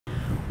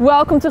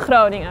Welcome to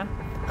Groningen.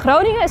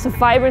 Groningen is a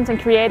vibrant and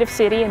creative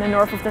city in the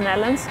north of the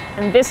Netherlands,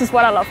 and this is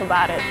what I love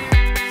about it.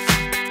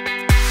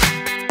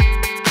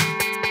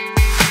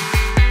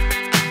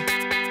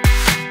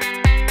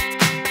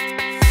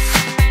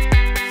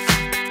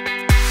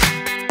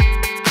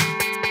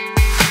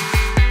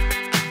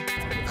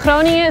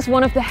 Groningen is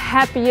one of the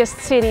happiest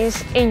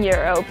cities in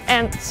Europe,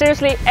 and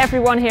seriously,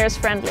 everyone here is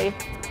friendly.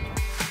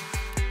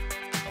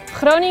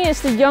 Groningen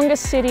is the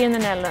youngest city in the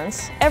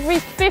Netherlands. Every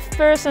fifth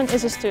person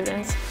is a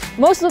student.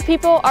 Most of the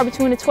people are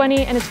between the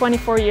 20 and the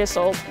 24 years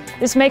old.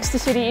 This makes the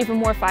city even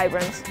more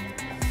vibrant.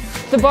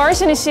 The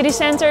bars in the city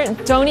center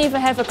don't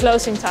even have a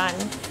closing time.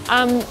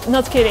 I'm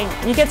not kidding,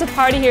 you get to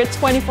party here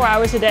 24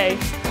 hours a day.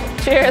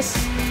 Cheers!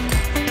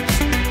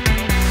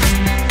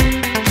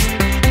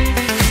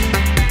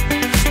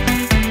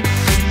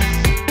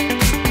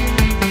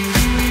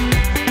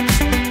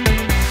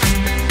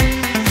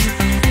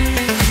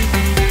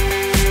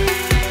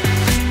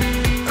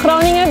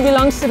 Groningen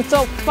belongs to the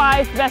top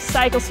 5 best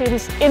cycle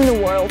cities in the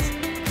world.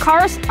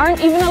 Cars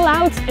aren't even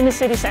allowed in the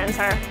city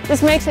center.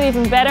 This makes it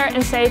even better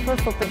and safer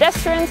for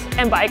pedestrians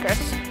and bikers.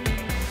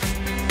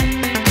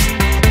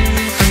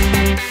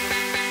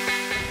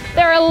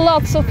 There are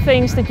lots of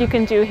things that you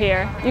can do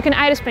here. You can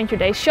either spend your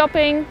day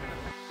shopping,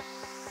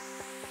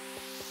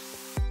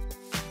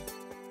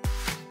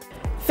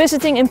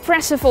 visiting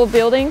impressive old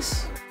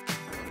buildings,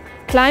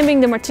 climbing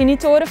the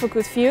Martinitoren for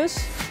good views,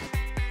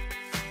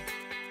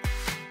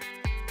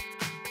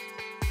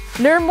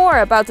 learn more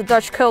about the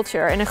Dutch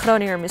culture in a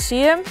Groninger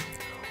museum,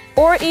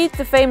 or eat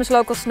the famous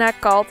local snack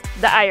called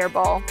the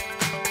eierbal.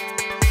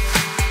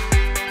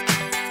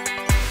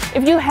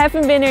 If you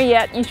haven't been here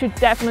yet, you should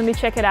definitely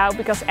check it out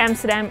because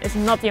Amsterdam is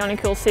not the only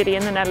cool city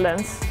in the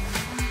Netherlands.